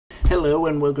Hello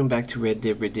and welcome back to Red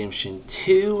Dead Redemption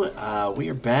 2. We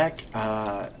are back.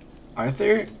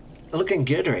 Arthur, looking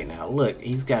good right now. Look,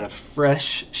 he's got a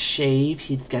fresh shave.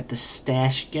 He's got the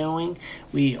stash going.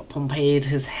 We pompeyed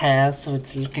his hair so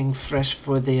it's looking fresh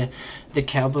for the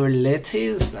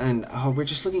cabrioletes, and we're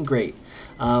just looking great.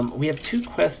 We have two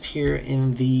quests here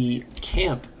in the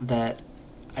camp that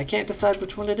I can't decide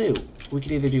which one to do. We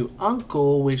could either do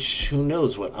Uncle, which who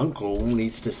knows what Uncle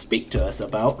needs to speak to us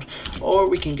about, or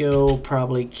we can go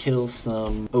probably kill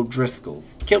some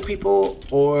O'Driscolls. Kill people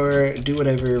or do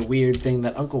whatever weird thing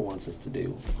that Uncle wants us to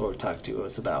do or talk to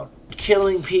us about.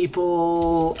 Killing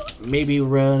people, maybe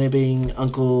rubbing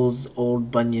Uncle's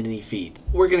old buniony feet.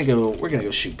 We're gonna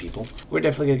go shoot people. We're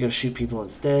definitely gonna go shoot people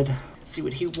instead. See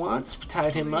what he wants. We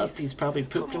tied him up. He's probably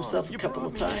pooped himself a couple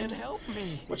of times.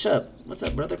 What's up? What's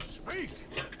up, brother?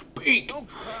 Speak! Don't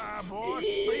cry, boy.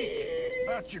 Speak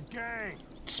about your gang.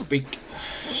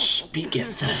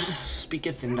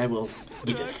 Speaketh, and I will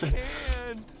giveth.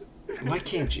 Why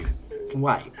can't you?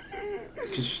 Why?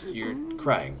 Because you're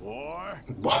crying. Boy.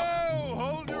 Whoa,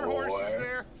 hold your horses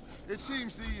there. It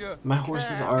seems the my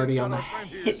horse is already on the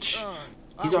hitch.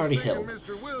 He's already held.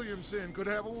 Mr. Williamson could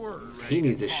have a word. He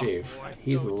needs a shave.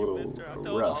 He's a little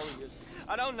rough.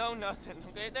 I don't know nothing.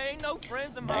 Okay, they ain't no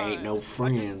friends of They mine. ain't no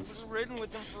friends. I just ridden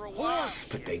with them for a while.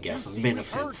 But they got some Heard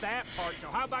benefits. that part, so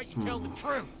how about you tell the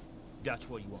truth? That's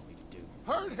what you want me to do.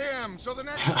 Hurt him, so the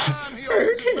next time he Hurt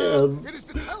opens his mouth, him. it is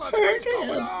to tell us Hurt what's going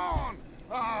him. on.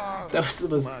 Ah, That was the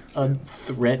most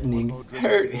unthreatening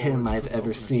hurt him I've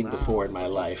ever seen before in my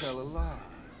life. tell a lie.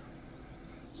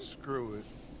 Screw it.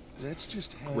 Let's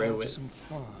just Grow have it. some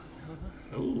fun.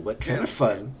 Ooh, what kind of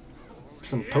fun?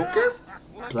 Some poker?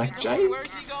 Blackjack?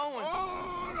 Where's he going?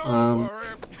 Oh, Um, don't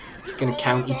worry. Gonna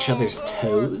count each other's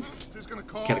toes? Just gonna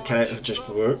call Can I just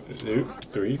 1, 2,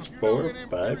 3, 4,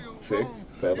 5, 6,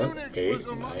 7,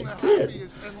 8, 9, 10.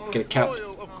 Gonna count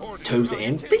toes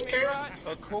and fingers?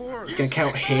 Of course. Gonna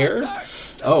count hair?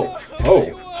 Oh,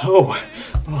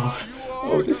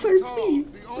 this hurts me.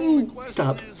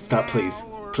 Stop, please.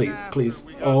 Please.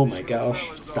 Oh my gosh.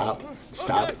 Stop.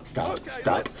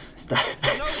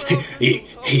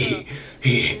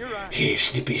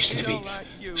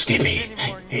 Snippy.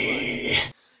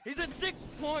 He's at 6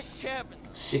 Point Cabin.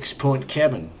 6 Point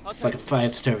Cabin. It's like a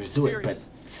 5-star resort, but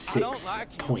I don't 6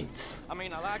 like him. points. I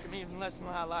mean, I like him even less than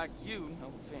I like you.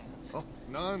 No offense. Oh,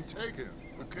 none taken.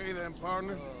 Okay then,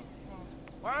 partner.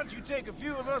 Why don't you take a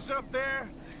few of us up there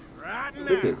right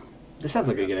now? This sounds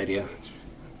like a good idea.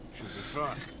 Should be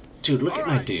fun. Dude, look at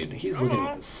my dude. He's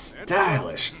looking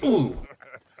stylish. Ooh.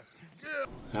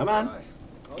 Come on.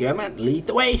 Lead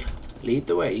the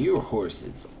way. Your horse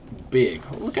is big.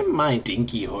 Look at my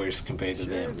dinky horse compared to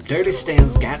them. Dirty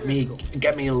Stan's got me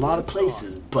a lot of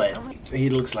places, but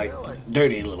he looks like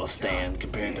dirty little Stan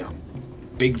compared to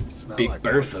Big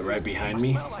Bertha right behind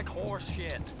me. Smell like horse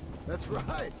shit. That's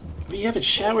right. He hasn't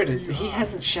showered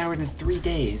in 3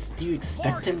 days. Do you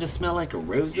expect him to smell like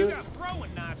roses?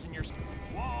 Throwing knives in your...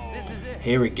 This is it.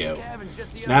 Here we go. Cabin's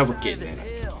just the Now other we're side of getting this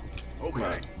in. hill.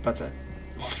 Right, about to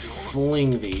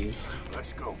fling these.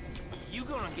 Let's go. You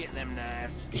gonna get them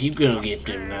knives? He gonna get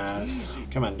them knives.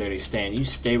 Come on, Dirty Stan, you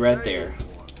stay right there.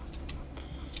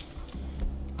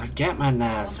 I got my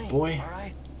knives, boy. All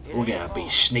right. We're gonna be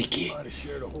sneaky. Might have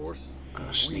shared a horse.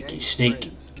 Gonna sneak.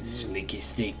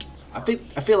 I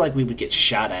feel like we would get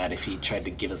shot at if he tried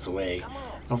to give us away.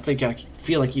 I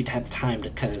feel like you'd have time to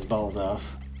cut his balls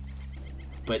off.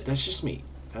 But that's just me.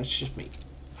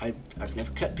 I've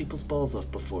never cut people's balls off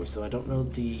before, so I don't know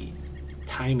the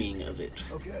timing of it.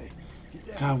 Okay.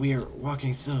 God, we are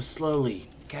walking so slowly.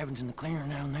 Cabin's in the clearing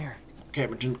down there.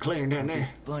 Captain clearing down there.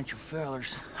 Bunch of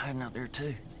fellers hiding out there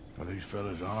too. Are these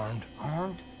fellas armed?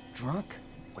 Armed, drunk,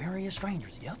 wary of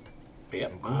strangers. Yep.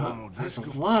 Yep, there's a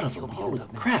lot of them. Holy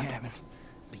crap.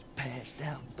 Be passed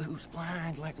out, booze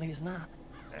blind, likely as not.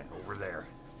 Over there.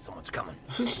 Someone's coming.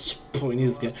 Just pointing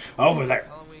his gun. Over there.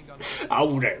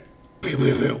 Over there. Pew,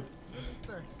 pew, pew.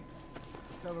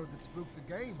 Feller that spooked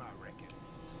the game, I reckon.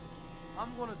 I'm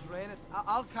gonna drain it.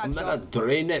 I'll catch I'm up. gonna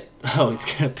drain it. Oh, he's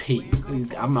gonna pee.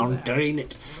 I'm gonna drain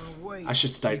it. I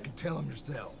should start. You can tell him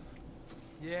yourself.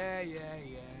 Yeah.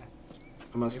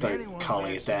 I'm gonna If start anyone's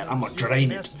calling it actually that. gonna I'm gonna shoot a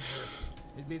drain it. messenger,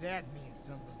 it'd be that mean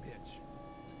son of a bitch.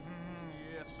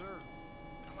 Yes, sir.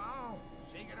 Come on,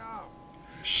 Shake it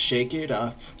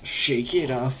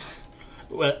off.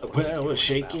 Well,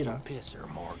 shake it off. Pisser,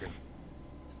 Morgan.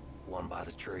 One by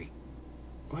the tree.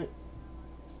 What?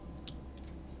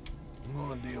 I'm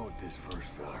gonna deal with this first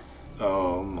fella.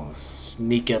 Oh, I'm gonna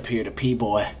sneak up here to pee,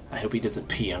 boy. I hope he doesn't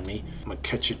pee on me. I'm gonna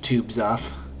cut your tubes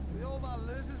off. The old man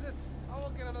loses it. I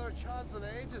won't get another chance in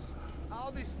ages. I'll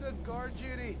Everybody stood guard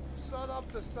duty. Sun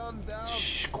up to sun down.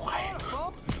 Shh, quiet.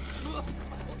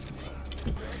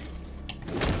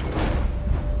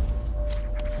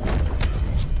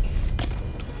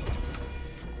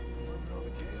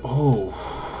 Oh.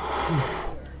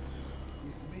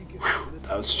 Whew.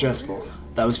 That was stressful.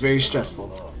 That was very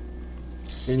stressful.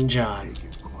 St. John.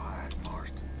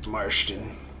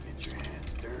 Marston. Get your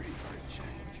hands dirty for a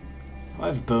change. Oh, I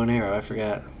have a bow and arrow, I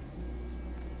forgot.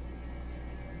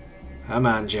 Come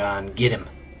on, John. Get him.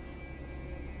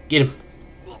 Get him.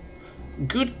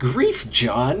 Good grief,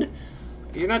 John.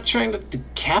 You're not trying to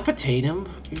decapitate him.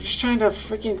 You're just trying to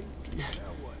freaking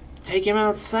take him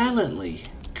out silently.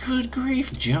 Good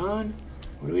grief, John.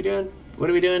 What are we doing? What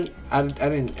are we doing? I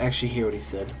didn't actually hear what he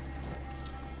said.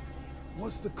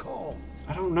 What's the call?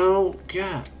 I don't know.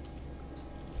 God.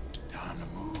 Time to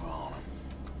move on him.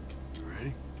 You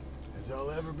ready? As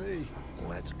I'll ever be.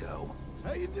 Let's go.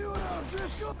 How you doing,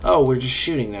 O'Driscoll? Oh, we're just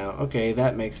shooting now. Okay,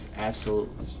 that makes absolute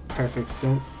perfect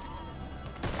sense.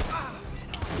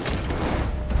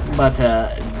 But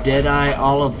deadeye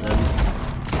all of them,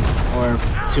 or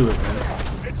 2 of them.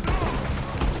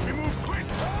 We move quick.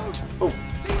 Oh,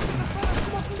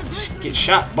 get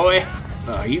shot, boy!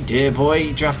 Oh, you did, boy.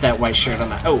 You dropped that white shirt on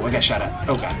that. Oh, I got shot at.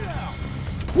 Oh god.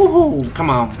 Woohoo! Come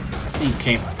on. I see you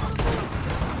came.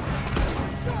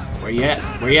 Where you at?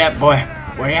 Where you at, boy?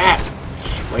 Where you at?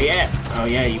 Where you at? Oh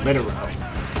yeah, you better.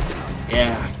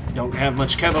 Yeah, don't have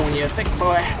much cover when you're thick,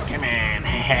 boy. Come on.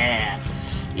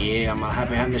 Yeah, I'm gonna hide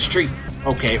behind this tree.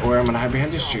 Okay, or I'm gonna hide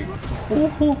behind this tree.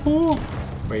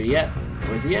 Where you at?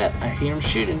 Where's he at? I hear him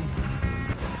shooting.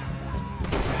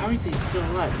 How is he still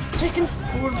alive? Taking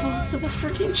 4 bullets to the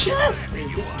freaking chest!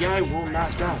 This guy will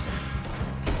not die.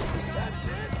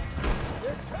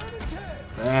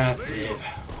 That's it.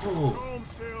 Ooh. Home's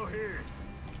still here.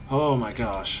 Oh my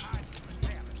gosh.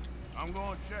 I'm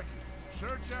going to check it.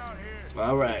 Search out here.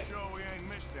 All right. Make sure we ain't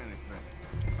missed anything.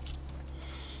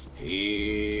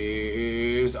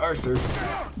 Here's Arthur.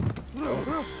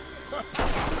 Oh.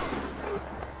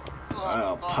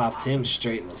 Wow, popped him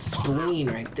straight in the spleen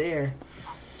right there.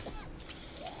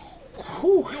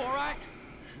 Whew. You alright?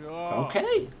 Sure.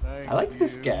 Okay. I like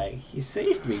this you. guy. He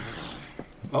saved me.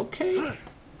 Okay.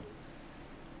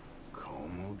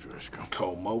 Colm O'Driscoll.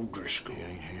 Colm O'Driscoll. He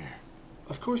ain't here.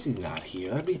 Of course he's not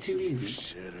here. That'd be too easy.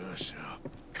 Set us up.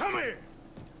 Come here.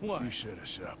 What? You set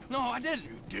us up. No, I didn't.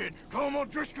 You did. Colm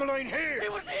O'Driscoll ain't here. He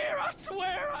was here, I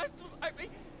swear.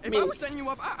 If mean, I was setting you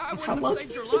up, I How wouldn't long? have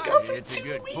saved He's your been gone life. for It's a 2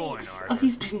 good weeks. point, Oh, Arthur.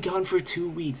 he's been gone for 2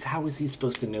 weeks. How is he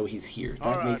supposed to know he's here? That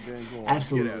All right, makes then, go on.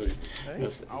 absolutely Get out of no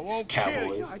here. sense. I won't kill you.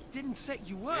 Cowboys. I didn't set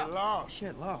you You up. lost.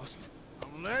 Shit, lost.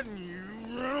 I'm letting you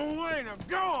run away. Now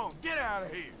go on. Get out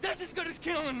of here. That's as good as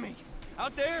killing me.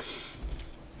 Out there,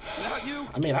 without you,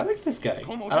 I mean, I like this guy.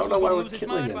 Como I don't know why gonna we're lose his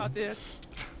killing mind him. about this.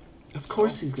 Of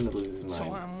course he's gonna lose his So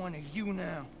mind. I'm one of you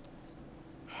now.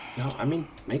 No, I mean,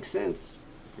 makes sense.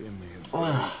 Give me a break.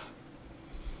 Ugh.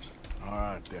 All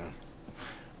right, then.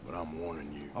 But I'm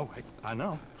warning you. Oh, I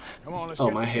know. Come on, let's Oh,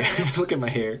 get my the hair. cash. Look at my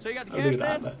hair. So you got the Oh, cash, dude,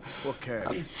 then? What cash?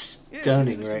 I'm Yeah,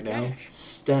 stunning this is right some now. cash.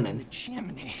 Stunning. The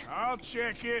chimney. I'll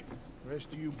check it.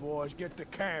 Rest of you boys, get to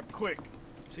camp quick.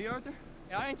 See, Arthur?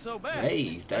 I ain't so bad.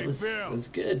 Hey, that Hey, was Bill.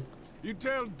 good. You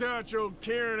tell Dutch old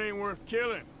Kieran ain't worth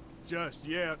killing. Just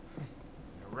yet.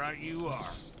 Right you are.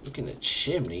 Look in the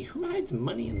chimney. Who hides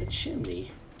money in the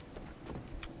chimney?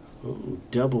 Oh,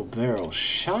 double barrel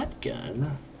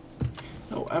shotgun.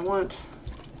 Oh, I want.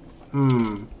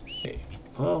 Okay.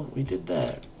 Well, we did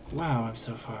that. Wow, I'm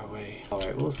so far away.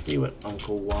 Alright, we'll see what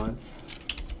Uncle wants.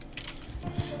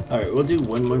 Alright, we'll do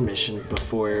one more mission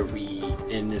before we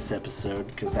end this episode,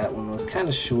 because that one was kind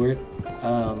of short.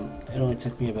 It only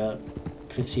took me about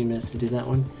 15 minutes to do that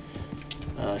one.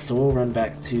 So we'll run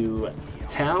back to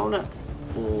town.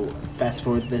 We'll fast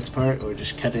forward this part or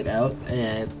just cut it out.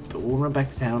 But we'll run back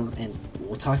to town and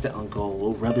we'll talk to Uncle.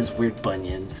 We'll rub his weird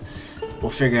bunions. We'll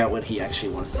figure out what he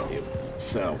actually wants to do.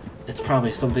 So it's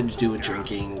probably something to do with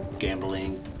drinking,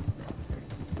 gambling,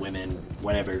 women,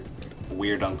 whatever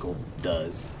weird uncle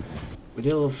does. We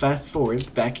did a little fast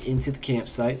forward back into the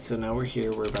campsite. So now we're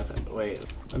here. We're about to wait.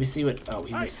 Let me see what. Oh,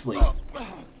 he's asleep.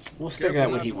 We'll figure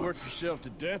out what he wants. Work yourself to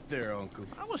death there, Uncle.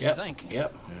 I was Yep. thinking.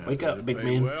 Yep. Yeah, Wake does up, it big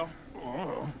pay man. Well?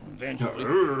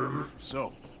 Eventually.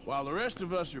 So, while the rest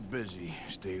of us are busy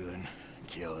stealing,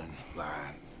 killing,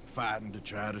 lying, fighting to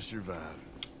try to survive,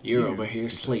 You're you over here get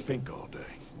to sleeping. Think all day.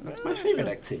 That's my favorite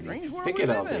activity. Strange world Think we it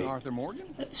all live in, day. Arthur Morgan.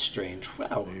 That's strange.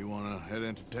 Wow. Do you want to head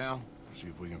into town? See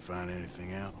if we can find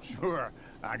anything out. Sure.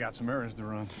 I got some errands to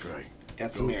run. Great.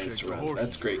 Got some Go errands check to the run. horses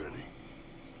That's great. ready.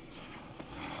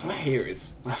 My hair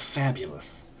is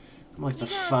fabulous. I'm like the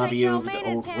You gonna take Fabio the of the maid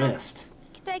in Old town? West.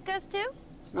 could take us too?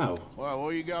 No. Well, what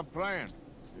you got planned?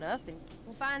 Nothing.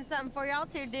 We'll find something for y'all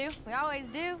to do. We always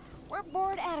do. We're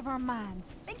bored out of our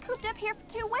minds. Been cooped up here for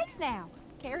 2 weeks now.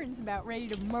 Karen's about ready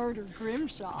to murder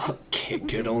Grimshaw. Okay,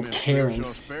 good old Miss Karen.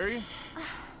 Grimshaw spare you?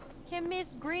 Can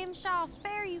Miss Grimshaw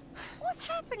spare you? What's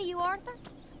happened to you, Arthur?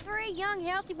 3 young,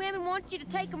 healthy women want you to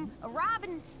take them a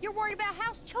robbing. You're worried about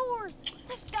house chores.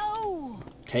 Let's go.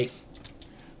 Okay,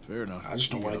 Fair enough. I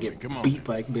just don't You want got to me. get Come on. beat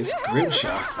by Miss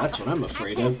Grimshaw. That's what I'm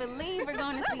afraid I of. can't believe we're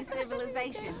going to see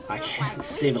civilization. I Feels can't. like weeks.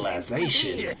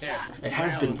 Civilization. It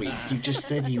has been weeks. You just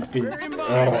said you've been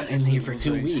in here for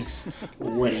 2 weeks.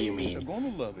 What do you They're mean? gonna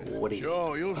love it. What do you?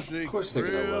 Sure, you'll see. Of course they're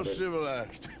gonna Real love it.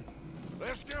 civilized.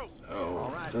 Let's go.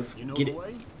 Oh, let's get it.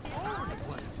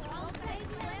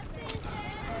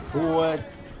 What,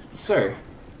 sir?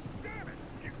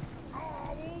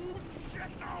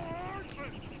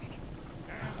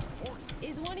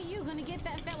 Is one of you going to get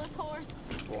that fella's horse?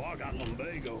 Well, I got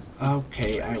lumbago.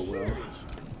 Okay, I will.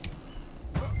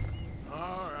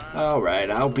 All right. All right,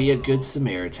 I'll be a good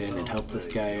Samaritan and help this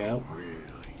guy out.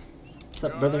 What's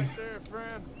up, brother? Right there,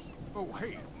 friend. Oh,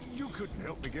 hey, you couldn't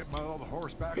help me get my other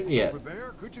horse back Where's from he at? over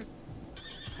there, could you?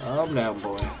 Calm down,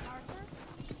 boy.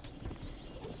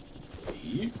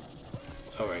 Yeet.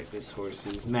 All right, this horse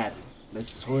is mad.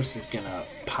 This horse is gonna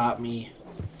pop me.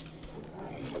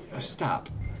 Stop.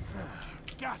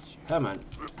 Gotcha. Come on.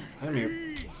 Come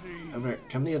here. Come here.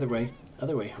 Come the other way.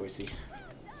 Other way, horsey.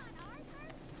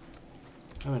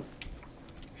 Come on.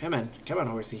 Come on. Come on,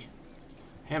 horsey.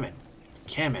 Come on.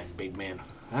 Come on, big man.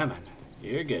 Come on.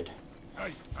 You're good.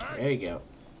 Hey, hey. There you go.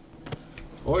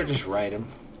 Or just ride him.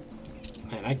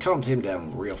 Man, I calmed him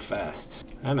down real fast.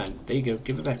 Come on. There you go.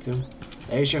 Give it back to him.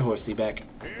 There's your horsey back.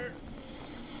 Here.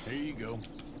 Here you go.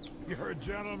 You're a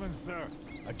gentleman, sir.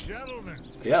 A gentleman.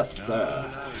 Yes,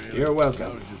 you're I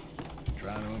welcome. was just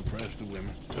trying to impress the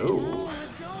women. Oh.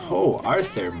 Oh,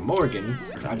 Arthur Morgan.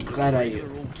 I'm glad I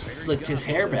slicked his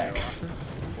hair back.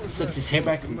 Slicked his hair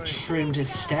back and trimmed his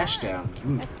stash down.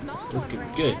 Looking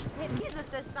good. He's a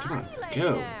society Come on, lady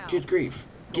go. now. Good grief.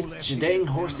 Get your dang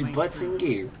horsey butts in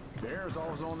gear. There's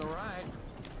always on the right.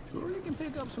 Sure, you can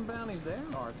pick up some bounties there,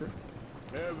 Arthur.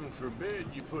 Heaven forbid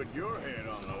you put your head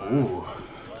on the line. Ooh.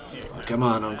 Come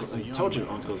on, Uncle. I told you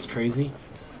Uncle's crazy.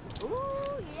 Ooh,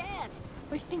 yes.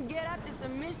 We can get up to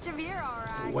some mischief here, all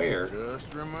right. Where?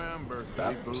 Just remember.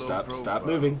 Stop, keep a low stop, stop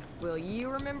profile. moving. Will you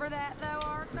remember that, though,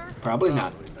 Arthur? Probably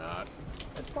not. Probably not.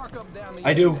 Let's park up down the I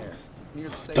end do. there, near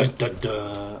the Dun, station. dun,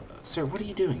 dun. Sir, what are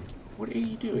you doing? What are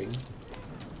you doing?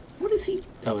 What is he?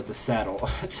 Oh, it's a saddle. I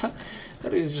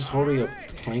thought he was just holding a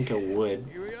plank of wood.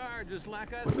 Here we are, just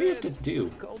like I What do we have to do?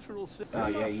 Cultural Oh,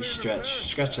 yeah, you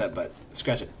stretch that butt.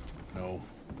 Scratch it. No.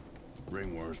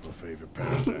 Ringworm's my favorite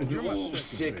parasite. You're my Ooh, second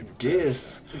sick favorite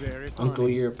diss. Very funny. Uncle,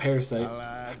 you're a parasite.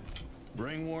 I lied.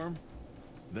 Ringworm.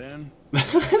 Then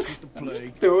the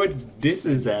plague. Throwing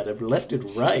disses at him left and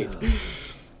right.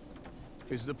 This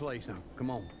is the place now.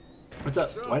 Come on. What's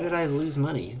up? Why did I lose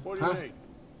money? What do you Huh? need?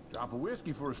 Drop a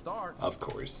whiskey for a start. Of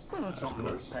course. Something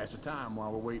to pass the time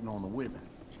while we're waiting on the women.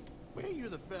 Hey, you're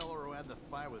the fella who had the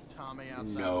fight with Tommy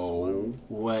outside the No. saloon?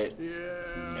 What? Yeah,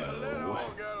 No. that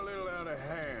all got a little out of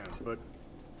hand, but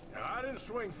I didn't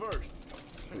swing first.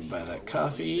 Buy that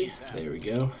coffee. There we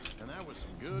go. And that was some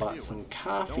good Bought dealing. some Don't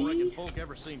coffee. reckon folk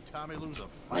ever seen Tommy lose a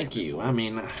fight. Thank you. before. I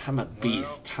mean, I'm a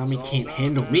beast. Well, Tommy it's all can't done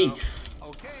handle now. me.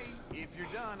 Okay, if you're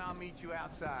done, I'll meet you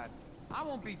outside. I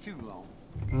won't be too long.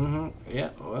 Mm-hmm. Yeah,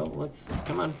 well, let's...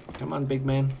 Come on. Come on, big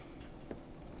man.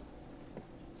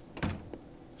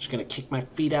 Just gonna kick my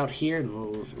feet out here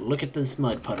and look at this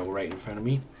mud puddle right in front of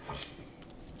me.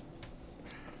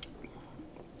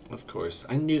 Of course.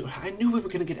 I knew we were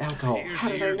gonna get alcohol. Here's How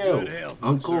to did I your know? good health,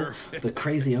 Uncle, sir. the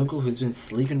crazy uncle who's been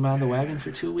sleeping by the wagon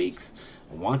for 2 weeks,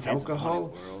 wants It's a funny alcohol?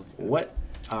 world. What?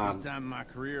 This time in my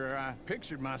career, I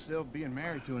pictured myself being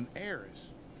married to an heiress.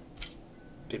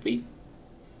 Did we?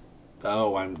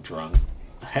 Oh, I'm drunk.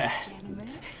 Gentlemen,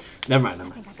 Never mind, I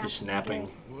I'm think I got just something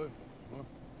napping. good.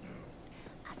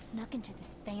 I snuck into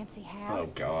this fancy Oh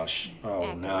house. gosh. Oh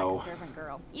Acting no. like a servant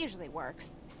girl. Usually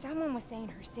works. Someone was saying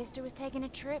her sister was taking a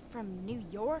trip from New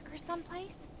York or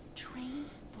someplace. Train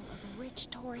full of rich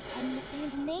tourists heading to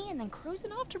Saint Denis and then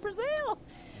cruising off to Brazil.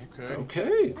 Okay.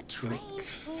 Okay. A train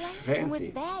laden Fancy.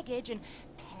 with baggage and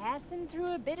passing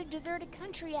through a bit of deserted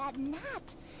country at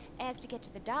night as to get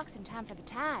to the docks in time for the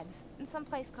tides in some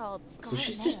place called So Scarlet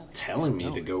she's Meadows. just telling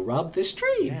me to go rob this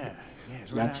train.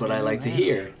 It's That's right what I out like to there.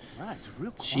 hear. Right, it's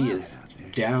real She quiet is out there.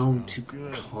 down to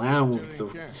Good. clown with the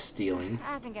Okay. stealing.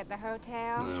 I think at the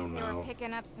hotel, Oh, they no. were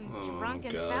picking up some Oh,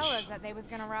 drunken gosh. fellas that they was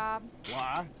gonna rob.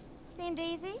 Why? Seemed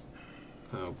easy.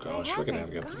 Oh They gosh, had we're gonna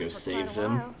been have to gone go for save quite a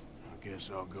them. while. guess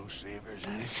I'll go see if there's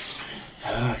any.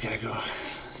 I gotta go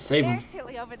save him. There's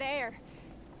Tilly over there.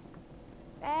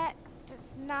 That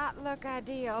does not look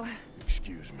ideal.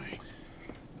 Excuse me.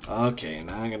 Okay,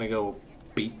 now I'm gonna go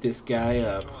beat this guy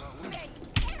up.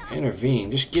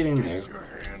 Intervene, just get in there. Get your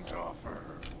hands off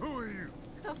her. Who are you?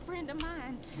 A friend of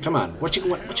mine. Come on, what you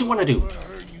wanna do?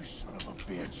 You son of a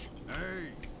bitch.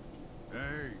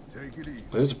 Hey, take it easy.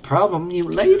 There's a problem. You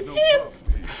laying hands.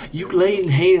 You laying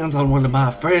hands on one of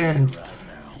my friends.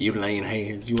 You laying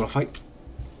hands. You wanna fight?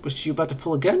 Was you about to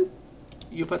pull a gun?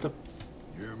 You about to?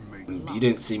 You're making. You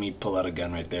didn't see me pull out a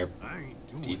gun right there. I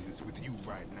ain't doing this with you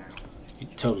right now. You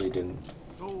totally didn't.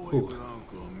 Go away with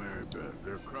Uncle and Mary Beth.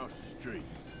 They're across the street.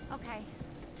 Okay.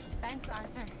 Thanks,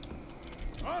 Arthur.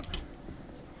 Uncle,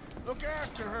 look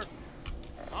after her.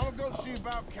 I'm gonna go see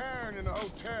about Karen in the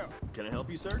hotel. Can I help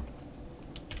you, sir?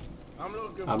 I'm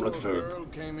looking for a girl who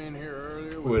came in here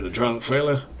earlier with a drunk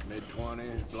fella.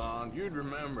 mid-20s, blonde. You'd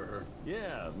remember her.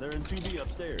 Yeah, they're in 2B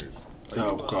upstairs.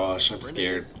 Oh gosh, I'm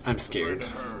scared. I'm scared.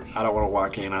 I don't want to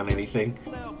walk in on anything.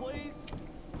 Now, please.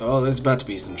 Oh, there's about to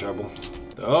be some trouble.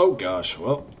 Oh gosh,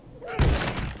 well.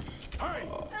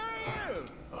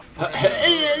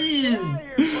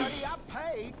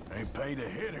 Ain't paid to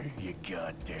hit her, you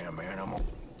goddamn animal.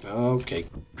 Okay.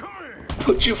 Come here.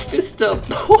 Put your fist up.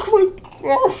 Oh my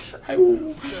gosh. I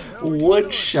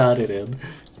one-shotted him.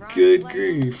 Good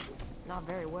grief. Not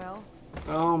very well.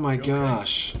 Oh my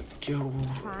gosh.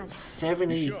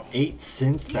 78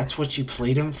 cents? That's what you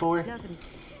played him for?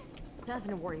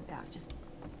 Nothing to worry about. Just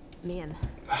men.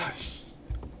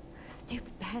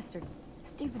 Stupid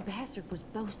bastard was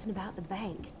boasting about the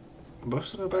bank.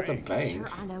 Boasting about the bank? Sure,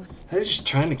 I know. They're just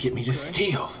trying to get me to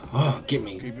steal. Oh, get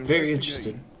me very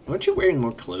interested. Weren't you wearing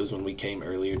more clothes when we came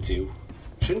earlier too?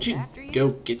 Shouldn't you go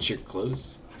get your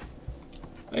clothes?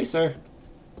 Hey, sir.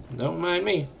 Don't mind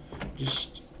me.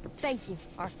 Just... Thank you,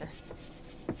 Arthur.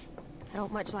 I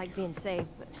don't much like being saved,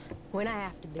 but when I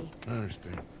have to be. I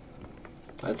understand.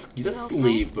 Let's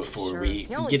leave before we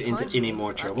get into any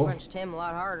more trouble. I punched him a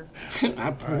lot harder.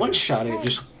 I one-shot it,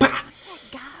 just... Bah! That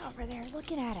guy over there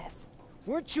looking at us.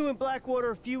 Weren't you in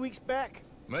Blackwater a few weeks back?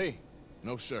 Me?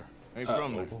 No, sir. Ain't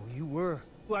from there. Oh, you were.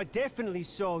 Well, I definitely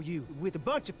saw you with a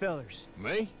bunch of fellers.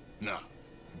 Me? No.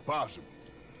 Impossible.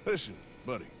 Listen,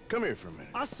 buddy. Come here for a minute.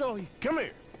 I saw you. Come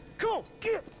here. Come on,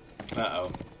 get.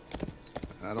 Uh-oh.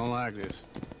 I don't like this.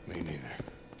 Me neither.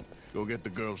 Go get the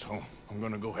girls home. I'm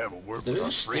gonna go have a word with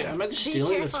our friend. Am I just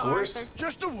stealing this horse? Arthur.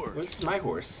 Just a word. This is my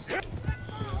horse.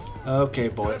 Okay,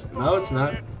 boy. No, it's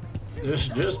not.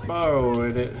 Just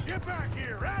borrowed it. Get back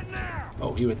here right now.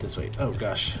 Oh, he went this way. Oh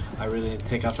gosh, I really need to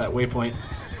take off that waypoint.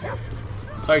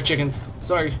 Sorry, chickens.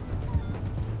 Sorry.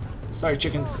 Sorry,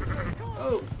 chickens.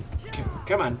 Oh,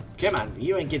 come on, come on.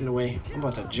 You ain't getting away. I'm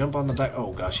about to jump on the back.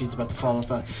 Oh gosh, he's about to fall off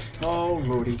the. Oh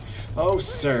lordy. Oh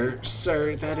sir,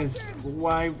 that is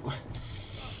why.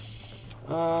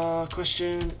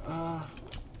 Question.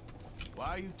 Why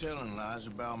are you telling lies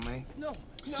about me? No,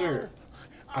 Sir.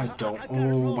 I don't. got it Oh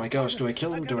wrong. my gosh, do I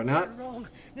kill him? Do I not? Wrong.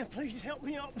 Now please help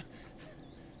me up.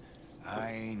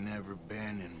 I ain't never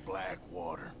been in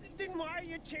Blackwater. Then why are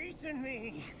you chasing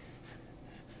me?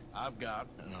 I've got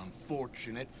an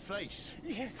unfortunate face.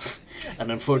 Yes.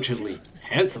 An unfortunately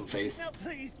handsome face. Now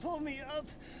please pull me up.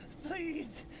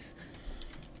 Please.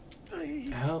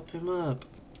 Please. Help him up.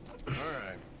 All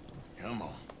right, come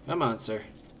on. Come on, sir.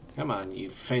 Come on, you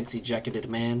fancy jacketed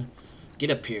man. Get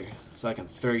up here so I can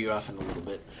throw you off in a little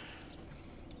bit.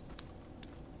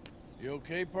 You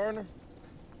okay, partner?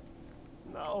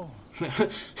 No.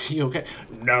 You okay?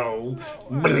 No.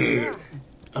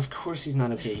 Of course he's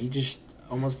not okay. He just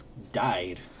almost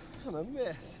died. I'm a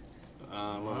mess.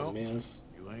 Well, miss.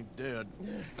 You ain't dead.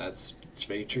 That's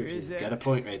very true. Who is He's got that? a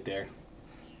point right there.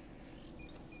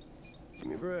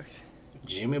 Jimmy Brooks.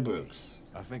 Jimmy Brooks.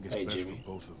 I think it's Hey, best Jimmy.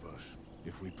 for both of us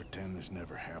if we pretend this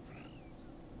never happened.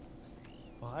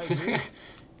 Well, I agree.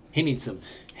 He needs some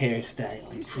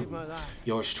hairstyling You saved my from life.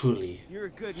 yours truly. You're a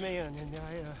good man, and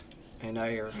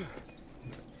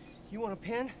you want a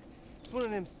pen? It's one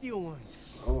of them steel ones.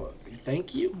 Oh,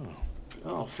 thank you.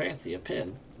 Oh, fancy, a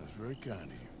pen. That's very kind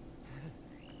of you.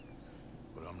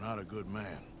 But I'm not a good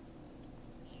man,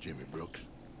 Jimmy Brooks.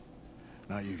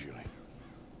 Not usually.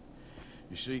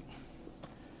 You see,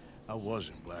 I was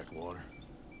in Blackwater.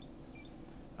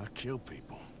 I killed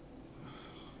people.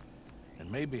 And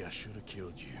maybe I should have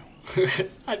killed you.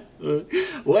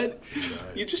 What?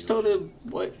 You just told him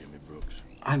what? Jimmy Brooks.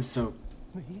 I'm so...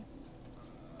 Me?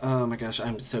 Oh my gosh,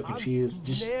 I'm so confused.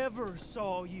 Just... Never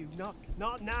saw you. Not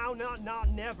now, not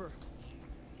never.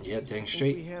 Yeah, dang Think we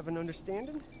straight. have an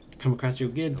understanding? Come across you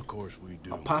again, Of course we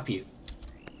do. I'll pop you.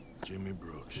 Jimmy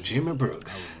Brooks. Jimmy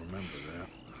Brooks. I will remember that.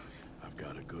 I've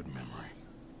got a good memory.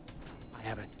 I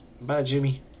haven't. Bye,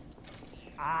 Jimmy.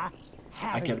 I I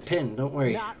haven't. got a pin, don't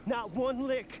worry. Not one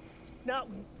lick. Not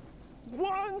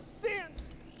 1 cent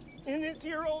in this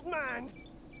here old mind.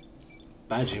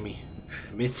 Bye, Jimmy.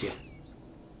 I miss you.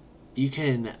 You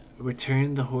can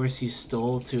return the horse you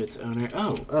stole to its owner.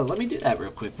 Oh, let me do that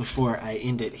real quick before I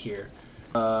end it here.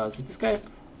 Is it this guy?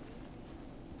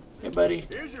 Hey, buddy.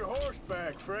 Here's your horse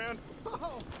back, friend.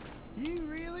 Oh, you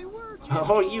really were.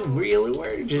 Oh, you really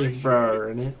were just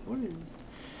burning it. What is this?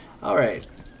 All right.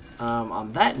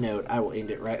 On that note, I will end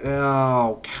it right.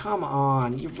 Oh, come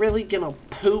on. You really gonna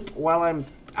poop while I'm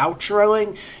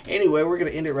outroing? Anyway, we're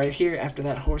gonna end it right here. After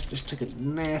that horse just took a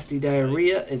nasty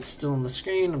diarrhea. It's still on the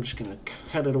screen. I'm just gonna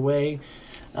cut it away.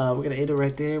 We're gonna end it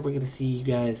right there. We're gonna see you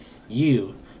guys.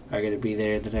 You are gonna be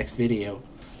there in the next video.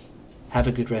 Have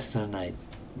a good rest of the night.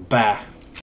 Bye.